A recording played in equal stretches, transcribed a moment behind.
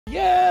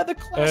Yeah, the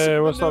classic. Hey,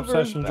 what's up,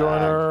 session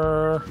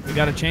joiner? We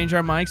gotta change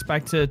our mics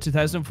back to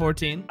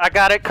 2014. I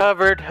got it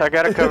covered. I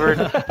got it covered.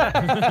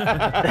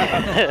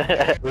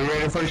 We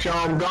ready for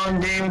some gun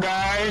game,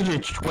 guys?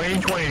 It's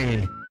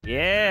 2020.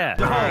 Yeah.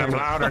 I'm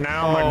louder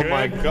now. Oh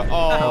my god.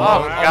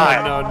 Oh,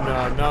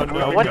 God.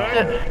 No. What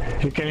the?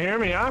 You can hear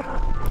me, huh?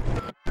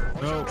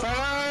 No.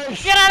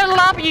 Fellas! Get out of the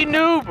lobby, you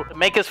noob! To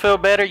make us feel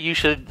better, you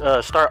should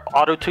start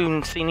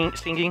auto-tune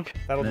singing.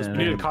 That'll just Nah.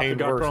 be Need a to copy pain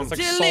Garth verse.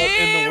 It's Brooks. like salt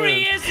in the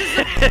wind. Delirious is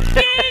a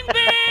king,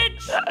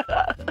 bitch!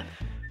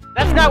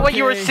 That's not what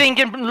you were Okay.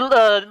 singing,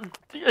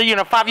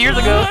 5 years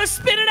ago. Oh,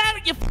 spit it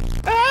out, you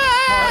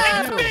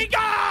ah, be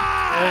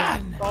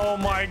gone! Oh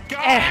my Eh,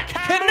 god.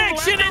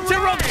 Connection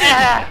interrupted!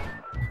 ah,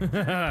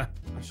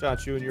 I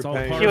shot you in your all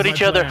pain. part killed my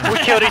each other. plan. We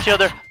killed each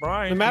other.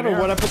 No matter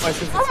what I put my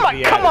sensitivity Oh my,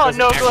 at, come it on, doesn't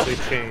no actually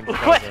glove. change.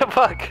 What the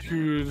fuck?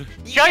 Dude.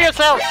 Show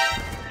yourself!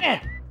 Eh.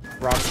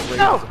 Rocks and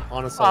No! raisins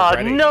on us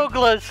already. No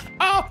gloves.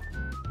 Oh!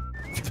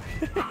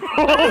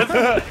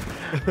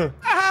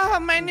 Ah,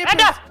 my nipples!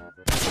 And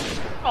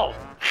oh,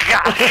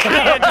 God.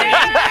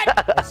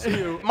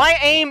 My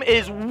aim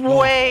is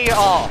way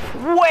off.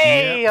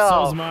 Way So's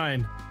off.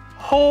 mine.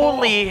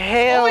 Holy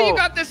hell. Oh, you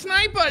got the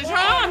snipers,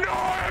 huh?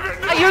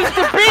 I used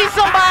to be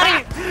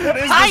somebody.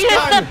 I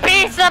used to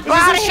be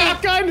somebody. Is this a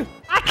shotgun?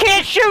 I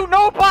can't shoot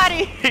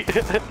nobody.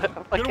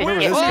 Remember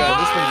this gun?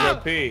 This one's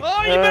OP.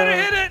 Oh, you better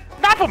hit it!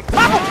 Knock him!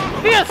 Knock him!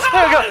 Yes!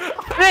 There you go!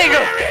 There you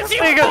go!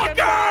 There you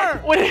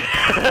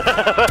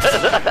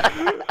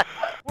go!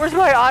 Where's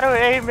my auto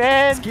aim,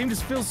 man? This game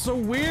just feels so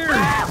weird.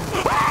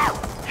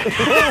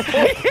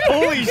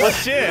 Holy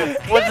shit!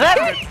 Was that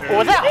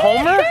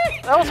Homer?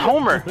 That was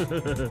Homer.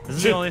 This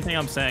is the only thing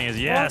I'm saying is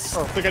yes.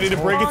 I think I need to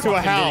break it to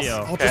a house.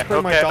 Video. I'll just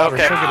bring my daughter.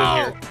 okay. She'll get in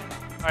here.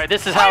 All right,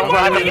 this is how I'm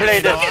going to play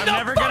this. I'm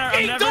never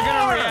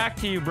gonna react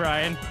to you,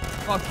 Brian.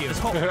 Fuck you.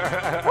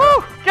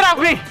 Woo! Get off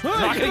me!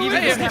 Not gonna give you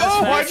this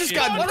Oh, I just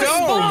got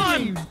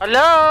domed.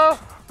 Hello?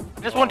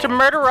 Just want to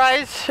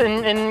murderize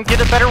and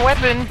get a better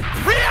weapon.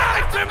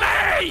 React to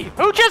me!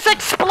 Who just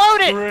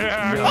exploded?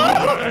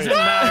 Doesn't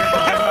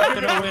matter. I'm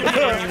gonna win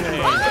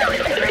anyway.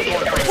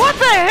 What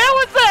the hell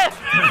was that?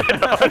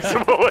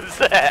 What was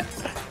that?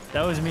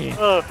 That was me.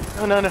 Oh,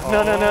 no.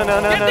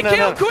 Get the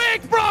kill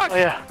quick, Brock! Oh,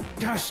 yeah.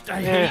 Gosh, I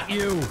Yeah. hate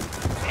you.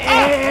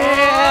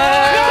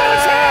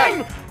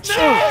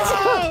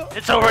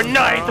 It's over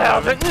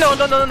 9,000. No.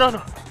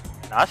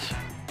 Nice.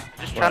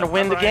 Just trying to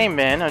win the game,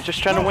 man. I'm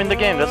just trying to win the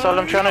game. That's all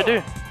I'm trying to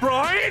do.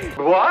 Brian!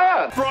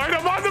 What? Brian,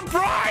 I'm on the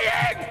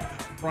Brian!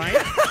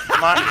 Brian?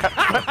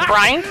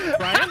 Brian?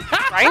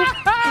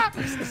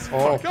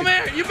 Oh. Come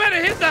here, you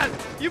better hit that!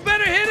 You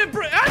better hit it,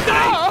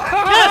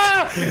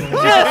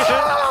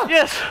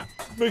 Yes!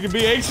 Making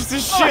me anxious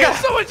as Oh, shit.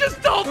 someone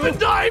just dolphin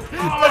dived! Oh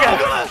my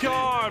god!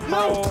 God,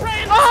 bro.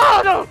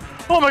 Oh no!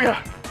 Oh my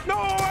god!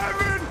 No,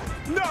 Evan!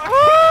 No!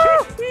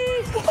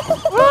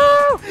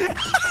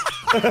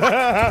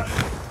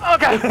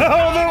 Okay. Oh,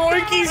 the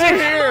oinkies are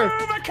here.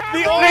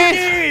 The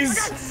oinkies.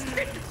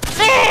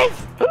 Please!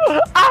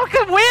 I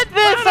can win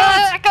this!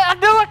 I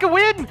know I can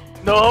win!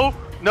 No!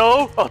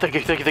 Oh, thank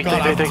you. God,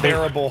 I'm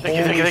terrible.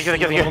 Thank you.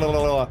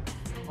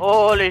 Holy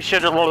Holy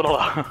shit. Yeah.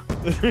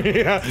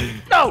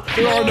 No!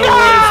 There are no No!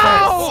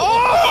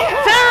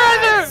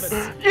 ways.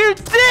 Terror! You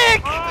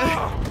dick!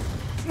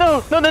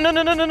 No!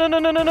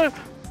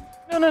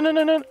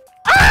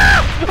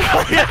 Ah!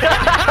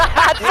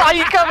 I saw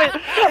you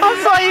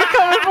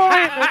coming for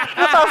me!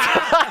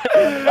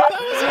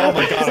 Oh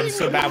my god, I'm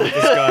so bad with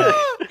this gun.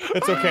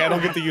 It's okay, I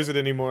don't get to use it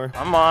anymore.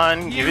 Come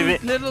on, give me...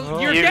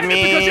 You're Give getting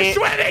it because me- you're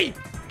sweaty!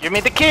 Give me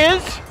the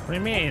kiss! What do you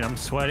mean? I'm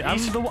sweaty. I'm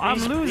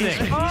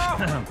losing.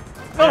 No,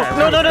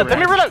 let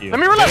me reload!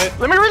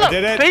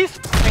 Did it? Please!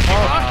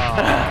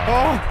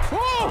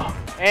 Oh.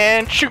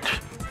 And shoot!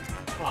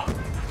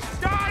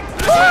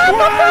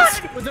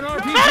 With an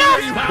RPG,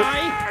 are you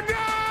high?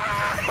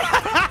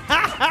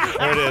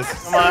 There it is.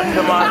 Come on.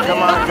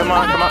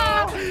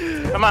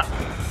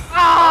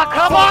 Ah,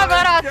 come on,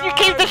 man! You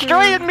keep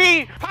destroying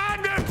me!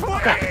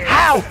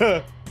 How?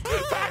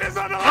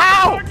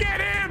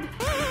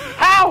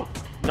 How?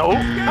 No.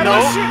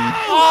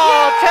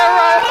 Oh,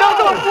 Terra!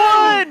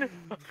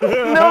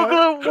 No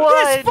glue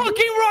This one!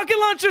 fucking rocket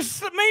launcher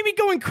made me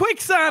go in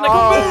quicksand!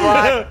 Oh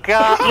my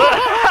god!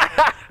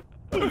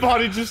 The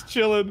body just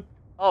chilling.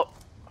 Oh,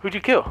 who'd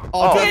you kill?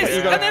 Oh, This,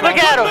 you gotta and then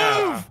Look I at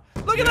can him. move!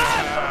 Look at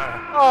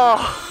that!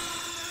 Oh.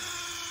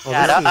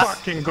 Yeah, this is-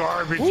 Fucking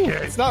garbage Ooh,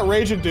 kid. it's not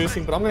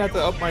rage-inducing, but I'm gonna have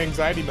to up my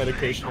anxiety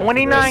medication.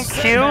 29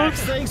 kills?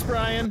 Thanks,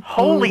 Brian.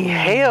 Holy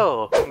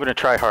hell! I'm gonna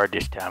try hard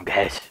this time,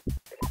 guys.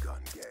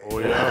 Oh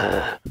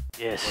yeah.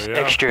 Yes, Oh,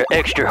 yeah.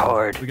 extra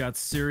hard. We got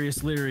serious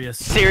Delirious.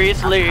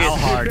 Serious lyrics. How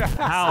hard?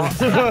 How?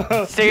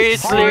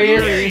 Serious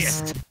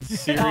lyrics.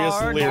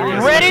 Serious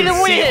lyrics. Ready to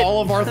See win.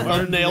 all of our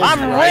thumbnails I'm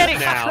right ready.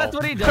 now. That's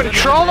what he does.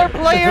 Controller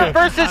player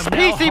versus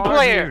PC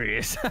player.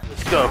 Delirious.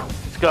 Let's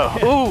go.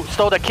 Ooh,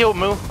 stole that kill,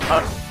 Moo.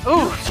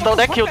 Stole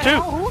that kill too.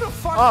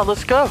 Oh,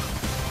 let's go.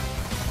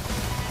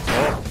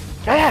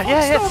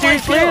 Yeah.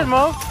 Serious lyrics,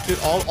 Mo. Dude,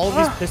 all of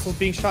these pistols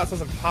being shot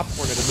sounds like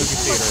popcorn at a movie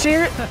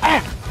theater.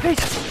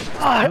 Please.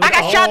 I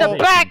got shot in the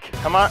back.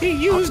 Come on. He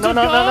used no, a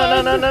no,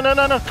 gun. no. No! Come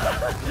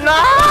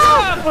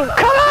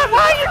on!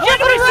 Why are you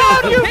jumping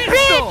around, you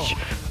bitch?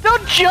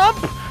 Don't jump.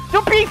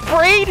 Don't be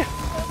afraid.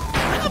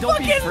 Don't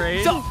be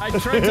afraid. I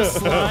tried to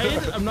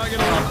slide. I'm not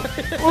gonna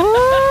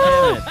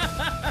lie.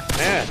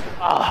 Man.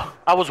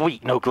 I was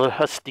weak, Nogla.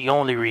 That's the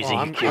only reason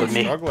you killed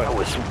me. struggling. I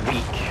was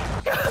weak.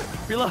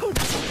 Reload.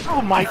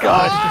 Oh my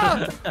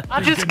god.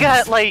 I just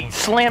got like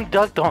slam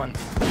dunked on.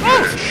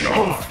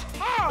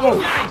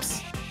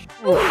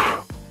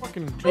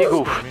 Fucking Big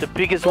oof. The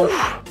biggest oof.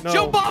 No.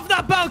 Jump off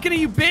that balcony,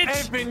 you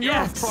bitch!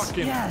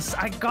 Yes,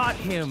 I got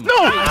him. No!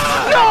 No!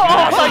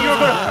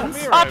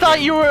 I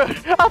thought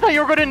you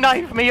were gonna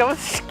knife me. I was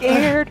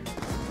scared.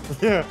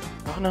 Yeah.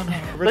 No.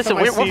 Every Listen,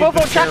 time I we're see both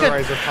the on shotgun.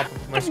 terrorizer pop up on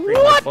my screen,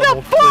 What my the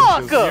bubble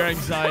fuck? flinches. Your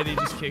anxiety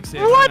just kicks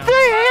in. What the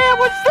hell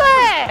was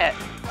that?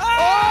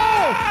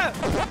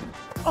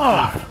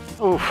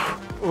 Oof.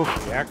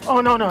 Jack.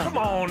 Oh no. Come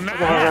on now!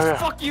 Yeah.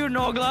 Fuck you,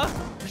 Nogla.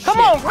 Come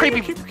on,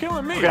 creepy. Keep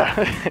killing me.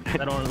 I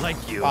don't like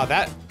you. Oh,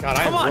 that. God,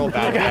 I'm real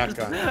bad with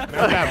that gun. I'm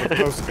bad with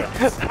close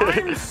guns.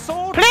 I'm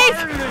so Please!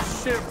 tired of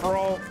this shit,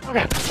 bro.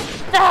 Okay.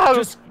 No.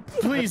 Just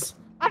please.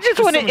 I just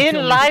want to end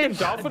life.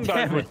 Dolphin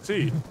dive with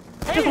T.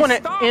 I just want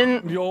to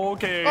end. You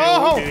okay?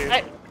 Oh!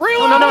 okay.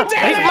 No.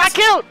 It's my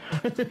kill.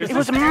 It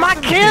was my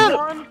kill.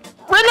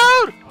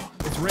 Reload.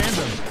 It's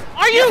random.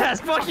 Are you? Yes,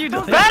 fuck you.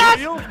 Badass?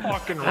 Real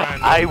fucking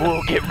random. I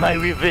will get my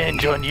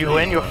revenge on you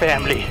and your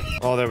family.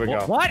 Oh, there we go.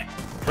 What?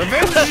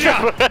 Revenge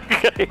shot!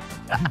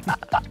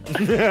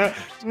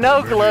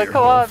 Nogla,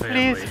 come on,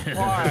 please.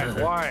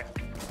 Why?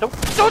 Don't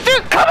do.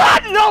 Come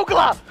on,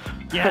 Nogla.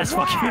 Yes,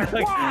 fuck you.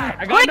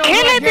 I Quit Nogla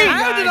killing me! again,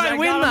 How did guys. I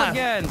win got him that?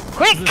 Again.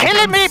 Quit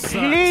killing me, sucks.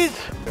 please.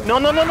 No.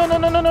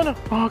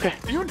 Oh, okay.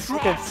 You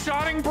drop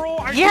shotting, bro?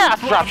 Yeah,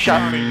 drop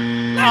shot. Oh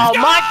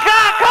my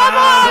god, come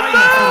on,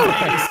 move!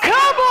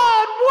 Come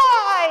on,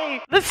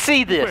 why? Let's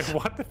see this. Wait,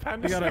 what the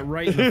panda You got it said?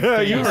 right in the Yeah,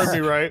 face. you heard me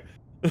right.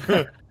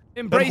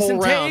 Embracing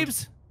whole round.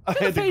 tapes. I To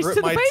the had to face, grip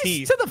to the my face,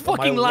 teeth to the on my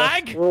fucking left-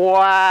 lag. That was a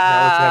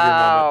heavy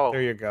moment. Wow.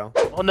 There you go.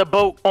 On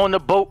the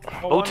boat.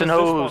 Boats and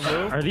hose.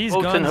 Are these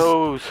Boats and guns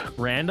hose.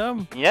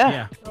 random?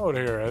 Yeah. Out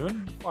here,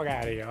 Evan. Fuck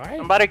out of here, alright?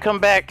 Somebody come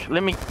back.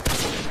 Let me.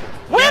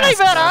 Wait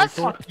at us!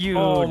 Fuck you.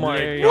 Oh my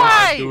Larry. god.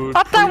 Why? Dude,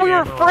 I thought we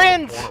were free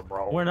friends. ammo,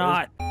 bro. We're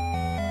not.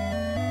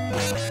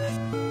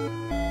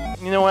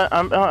 You know what?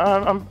 I'm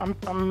done.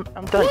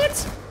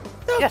 What?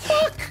 The Yes.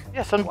 fuck?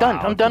 Yes, I'm done.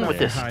 I'm done with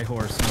Your this. high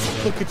horse.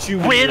 Nogla. Look at you.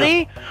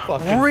 Really?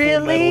 Fucking Full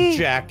Really? Metal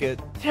Jacket.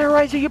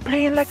 Terrorizer, you're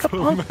playing like a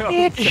punk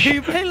bitch.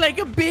 You play like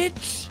a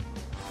bitch.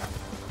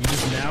 You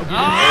just now get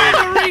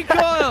Ah, the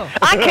recoil.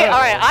 I can't. All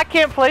right, I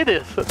can't play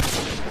this.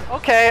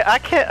 Okay, I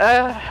can't.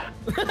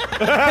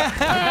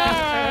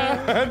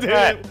 Dude.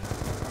 Alright.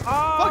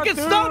 Fucking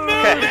stop moving.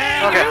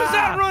 Okay. Who's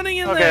that running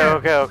in there?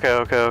 Okay.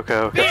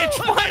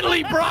 Bitch,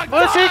 finally, Brock.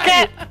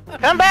 Pussycat,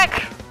 come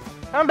back.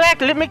 Come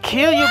back. Let me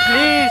kill you,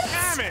 please.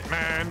 Damn it,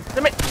 man.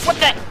 Let me. What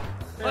the?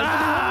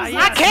 Ah,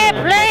 I can't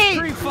play.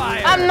 Free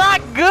fire. I'm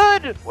not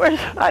good. Where's?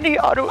 I need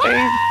auto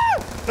aim.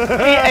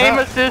 Aim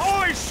assist.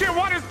 Holy shit,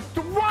 what is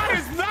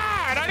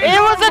that? I didn't It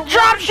know was a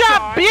drop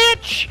shot,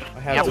 bitch. I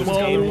had those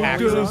game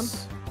hacks on.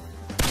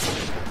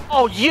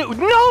 Oh, you,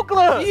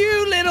 Nogla.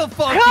 You little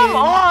fucking. Come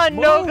on,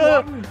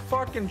 Nogla. One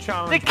fucking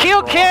challenge. The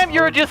kill cam,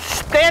 you were just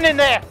standing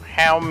there.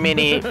 How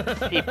many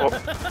people?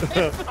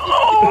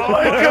 Oh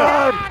my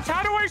god.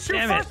 How do I shoot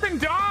Damn it. first and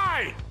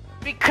die?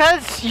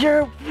 Because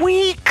you're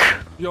weak.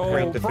 Yo,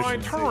 Brain Brian,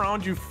 deficiency. turn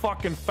around, you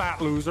fucking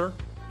fat loser.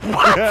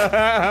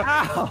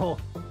 Ow.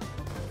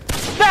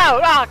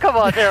 No, come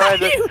on,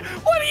 Terrorizer.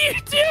 What are you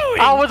doing?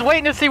 I was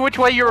waiting to see which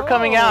way you were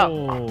coming out.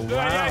 Oh, wow.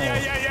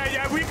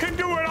 Yeah. We can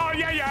do it all.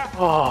 Yeah.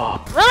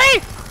 Oh,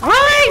 really?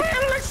 Really?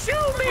 Let's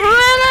shoot me.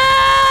 Really?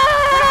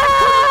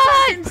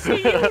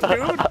 See you,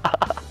 dude.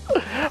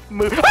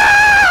 Move.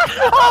 Ah!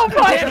 Oh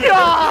my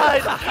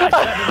god!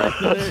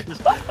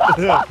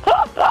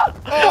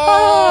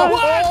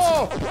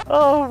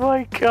 Oh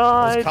my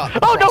god! caught in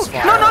the Oh no!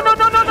 crossfire. No!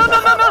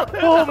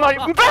 Oh my!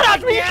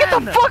 Badass, will you get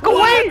the fuck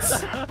away?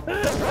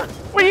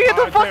 Will you get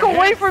the fuck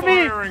away from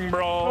me? Firing,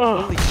 bro.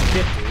 Oh.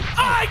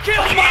 I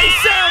killed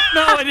myself.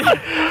 No, I didn't.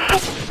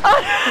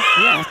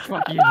 Yeah,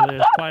 fuck you.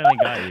 Liz. Finally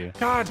got you.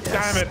 God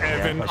damn it,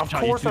 Evan. Yeah, I Of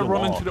shot you course I through the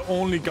run wall. into the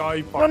only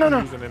guy fucking No.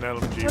 using an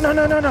LMG. No!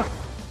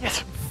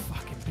 Yes!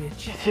 Fucking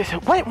bitch. Yes.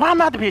 Wait, why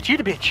am I the bitch? You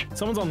the bitch.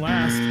 Someone's on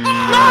last. No,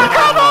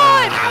 come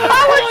on!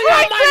 I was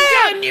right there!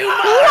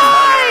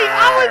 Why?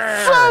 I was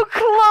so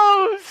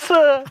close!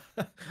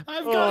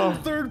 I've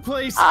gotten third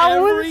place I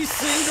every was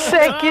single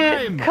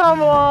second. time.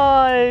 Come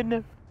on!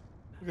 Look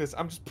at this.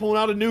 I'm just pulling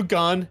out a new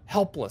gun.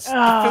 Helpless.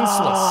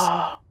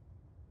 Ah.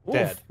 Defenseless. Oof,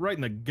 Dead. right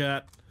in the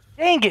gut.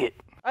 Dang it!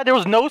 There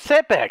was no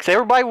setbacks.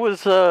 Everybody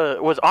was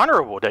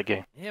honorable that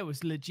game. Yeah, it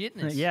was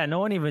legitness. Yeah, no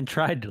one even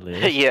tried to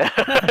live. Yeah.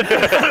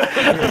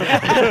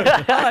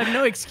 I have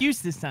no excuse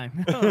this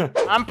time.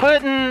 I'm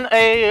putting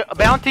a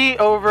bounty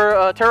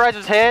over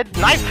Terrorizer's head.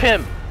 Knife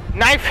him.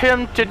 Knife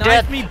him to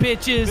death. me,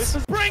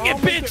 bitches. Bring it,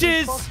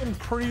 bitches. Fucking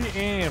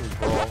pre-aimed,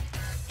 bro.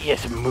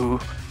 Yes, Moo.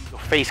 Your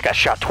face got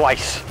shot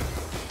twice.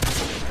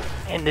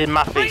 And then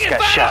my face Bring it,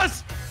 got shot.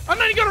 Thanos! I'm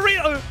not even gonna read.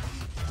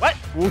 What?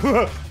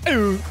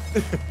 Ew.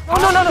 Oh,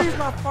 no, no,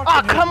 no.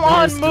 Oh, come on,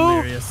 Where's move.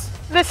 Delirious?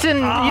 Listen,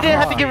 you didn't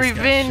have to get he's got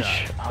revenge.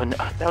 shot. Oh, no,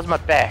 that was my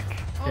back. Yeah,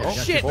 Oh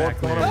got shit! your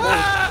back, Larry.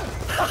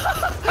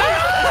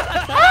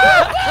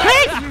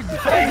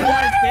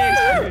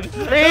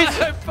 Please!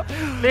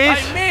 Please!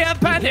 I may have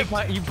panicked.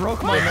 You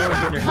broke my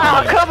nose in your Oh,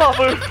 head. come on,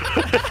 move!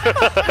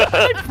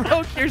 I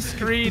broke your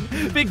screen.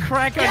 Big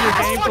crack on your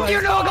gameplay. Fuck you,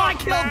 Nogla! I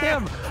killed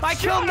him! I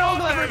killed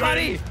Nogla,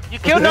 everybody! You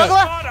killed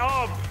Nogla? Shut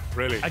up!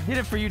 Really? I did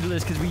it for you,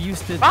 Delirious, because we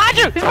used to Behind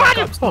you! He's behind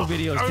you! up school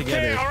videos Okay,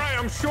 together. alright,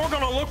 I'm sure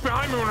gonna look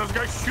behind me when this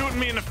guy's shooting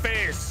me in the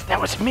face.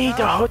 That was me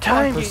the whole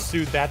time.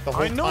 Pursued that the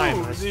whole I know,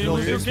 time. it still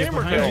was your didn't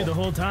gamer get Behind you the the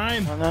whole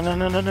time. No, no, no,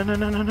 no, no, no, no,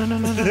 no, no, no,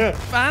 no. kill.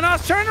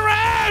 Thanos, turn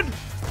around!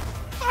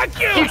 Fuck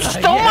You you!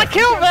 stole my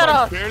kill,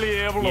 Venom! Barely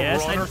able to Yes,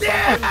 run I or did.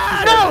 something.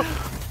 No!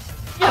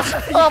 Yes!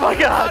 Oh my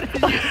god!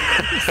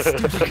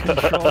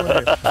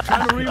 Controller.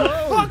 Trying to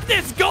reload. Fuck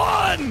this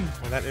gun!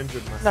 Well, that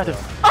injured Nothing.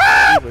 myself.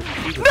 Ah! He was-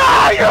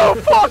 No,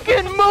 you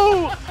fucking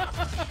move!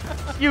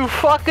 You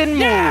fucking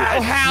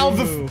move! How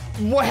the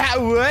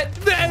what?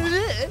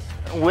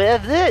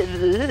 With it.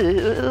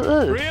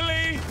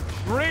 Really?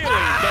 Really? The first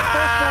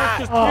one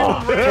just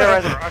Oh, didn't terrorizer.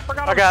 register. I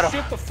forgot I got how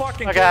him. shit the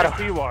fucking I got him.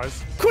 KFC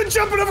was. Quit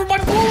jumping over my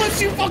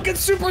bullets, you fucking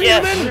superhuman!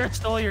 Yes.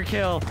 Stole your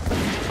kill.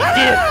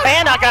 Yeah,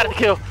 and I got the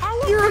kill.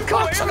 You're a I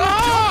cock. am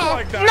not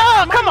like that.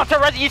 No, come on,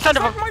 Terrorizer, you son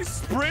Is of that a... my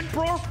sprint,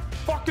 bro?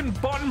 Fucking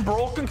button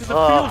broken because it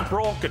Oh. feels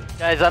broken.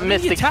 Guys, I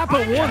missed You it. tap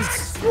it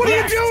once. What are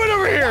you doing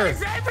over here?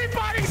 Is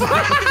everybody's Come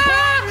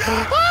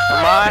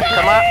on,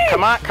 come on,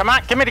 come on, come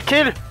on, give me the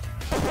kill.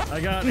 I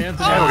got Anthony.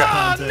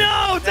 Oh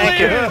no! Thank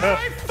you.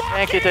 Delirious.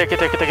 Thank you, thank you,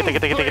 thank you, thank you, thank you,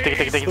 thank you, thank you, thank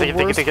you, thank you, The thank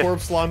you, worst thank you.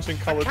 corpse launching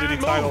Call of Duty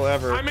Can't title move.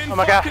 ever. I'm in Oh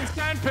my God. fucking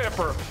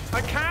sandpaper.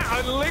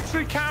 I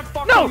literally can't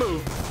fucking No.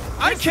 move.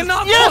 I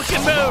cannot Yes!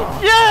 fucking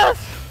move. Yes!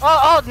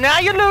 Oh, now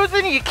you're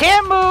losing. You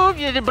can't move.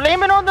 You're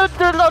blaming on the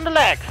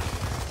legs.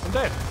 I'm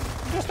dead.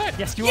 I'm just dead.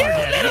 Yes, you are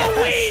dead. Little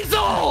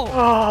weasel!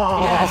 Oh,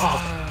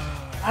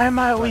 why am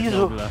I a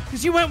weasel?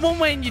 Cause you went one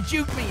way and you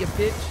juked me, you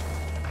bitch.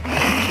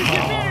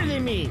 You're better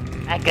than me.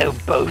 I go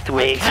both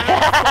ways.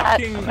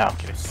 Fucking No, I'm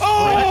kidding.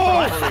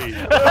 Oh!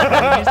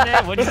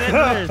 What'd you say,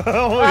 Delirious?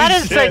 Holy I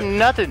didn't say shit.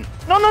 nothing.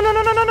 No, no, no,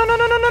 no, no, no, no, no,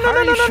 no, no, no, no,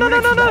 no, no, no, no,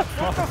 no, no.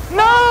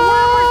 No!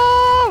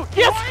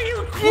 Yes! Why are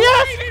you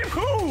Yes! crying?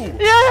 Who?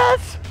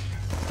 Yes!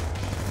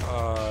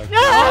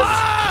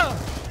 Yes!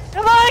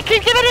 Come on,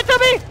 keep giving it to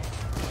me!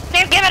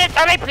 Keep giving it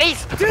to me,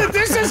 please! Dude,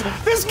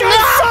 this guy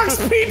sucks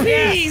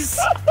PPs!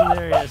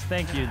 Delirious,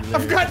 thank you, Delirious.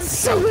 I've gotten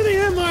so many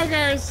hit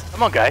markers!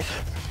 Come on, guys.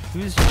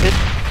 Who's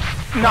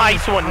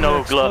Nice one, Other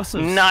Nogla.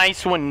 explosives.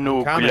 Nice one,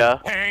 Nogla.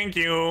 Thank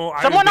you.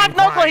 Someone knock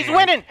Nogla. He's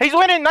winning. He's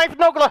winning. Knife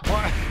Nogla.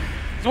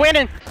 He's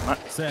winning.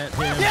 set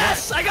him?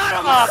 Yes, I got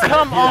him. Oh,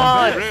 come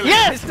on. Really?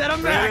 Yes. Instead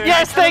I'm back.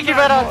 Yes, thank you,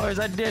 Venom. Boys,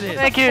 I did it.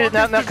 Thank you.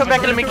 Now come back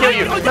and let me kill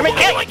you. Let me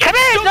kill you. Come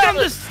Go down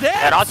here. the steps.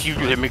 Venom,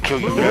 you let me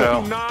kill you, Do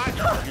girl. not.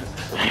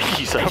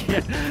 He's up.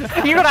 You're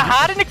gonna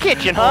hide in the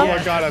kitchen, huh? Oh my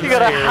God, I'm You're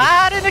gonna scared.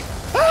 hide in the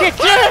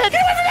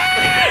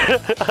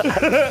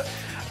kitchen.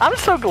 I'm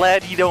so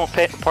glad you don't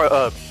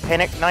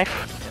panic knife.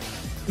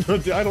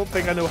 I don't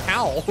think I know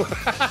how.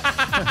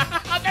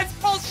 That's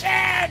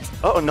bullshit.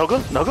 Uh oh, Nogla?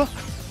 Nogla?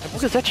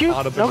 Nogla, is that you?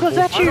 Audible Nogla, is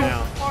that you?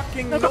 now.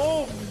 Fucking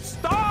no.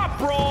 Stop,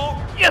 bro.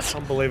 Yes!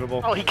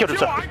 Unbelievable. Oh, he killed Yo,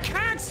 himself. I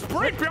can't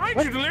sprint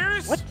behind you,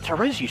 Delirious. What?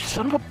 Terrorizer, you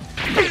son of a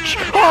bitch!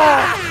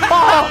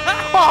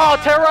 Oh,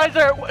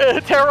 Terrorizer!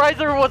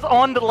 Terrorizer was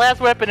on the last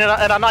weapon and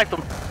I knifed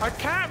him. I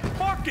can't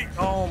fucking.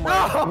 Oh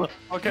my.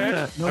 Okay.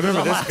 I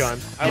remember this gun.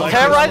 I like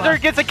Terrorizer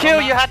gets a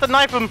kill, you have to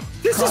knife him.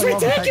 this is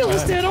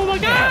ridiculous, dude. Oh my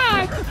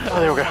God. Oh,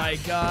 there we go. Oh my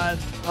God.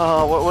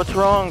 Oh, what's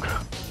wrong?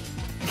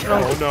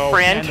 Oh no.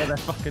 Friend? Hand of that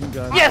fucking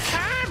gun. Yes!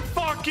 Can't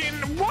fucking.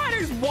 What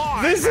is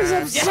why? This is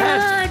man?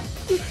 absurd.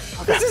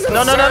 This is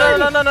No, no, absurd.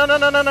 no, no, no, no, no,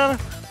 no, no, no.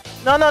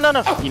 No, no, no,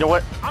 no. You know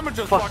what? I'm gonna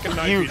just Fuck fucking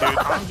knife you. you, dude.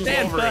 I'm just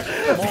Dan, over it.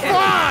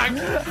 fuck.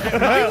 We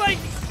like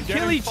You're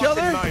kill getting each fucking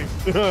other.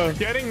 knifed. You're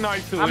getting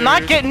knifed, I'm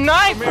not Delirious. getting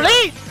knifed, Come here.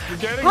 please! You're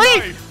getting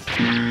Please! knifed.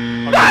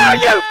 No,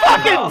 you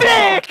fucking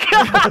dick! I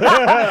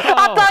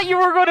thought you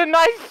were gonna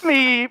knife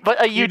me,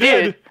 but you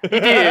did. You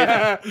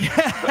did.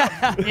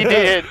 You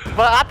did.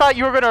 But I thought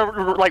you were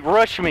gonna like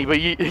rush me, but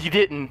you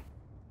didn't.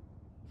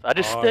 So I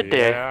just stood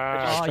there.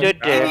 I just Oh, stood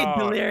you there. idiot,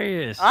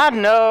 Delirious. I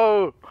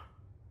know.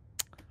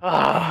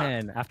 Ah,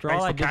 Man, after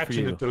Thanks all I for did for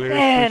catching you. it, Delirious.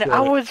 man, Appreciate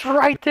I it. was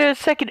right there a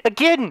second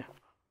again.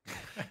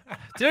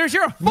 There's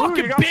your you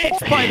fucking got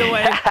bitch, by the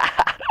way.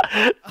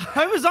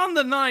 I was on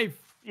the knife.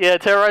 Yeah,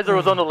 Terrorizer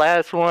was on the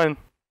last one.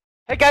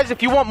 Hey guys,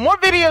 if you want more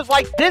videos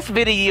like this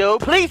video,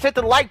 please hit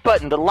the like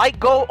button. The like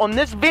goal on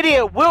this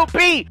video will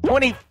be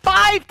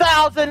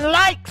 25,000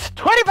 likes.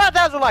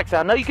 25,000 likes.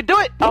 I know you can do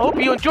it. I hope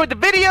you enjoyed the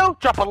video.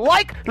 Drop a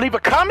like, leave a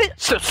comment,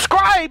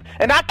 subscribe,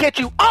 and I'll catch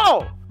you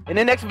all in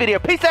the next video.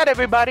 Peace out,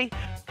 everybody.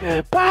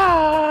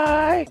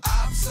 Goodbye.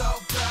 I'm so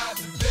proud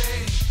to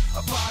be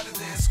a part of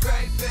this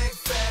great big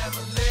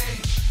family.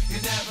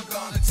 You're never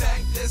gonna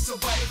take this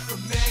away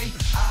from me.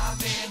 I'm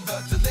in the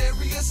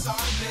delirious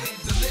army,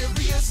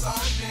 delirious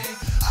army.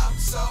 I'm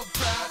so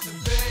proud.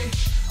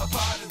 a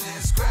part of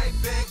this great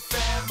big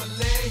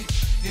family.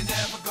 You're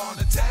never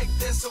gonna take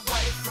this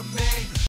away from me.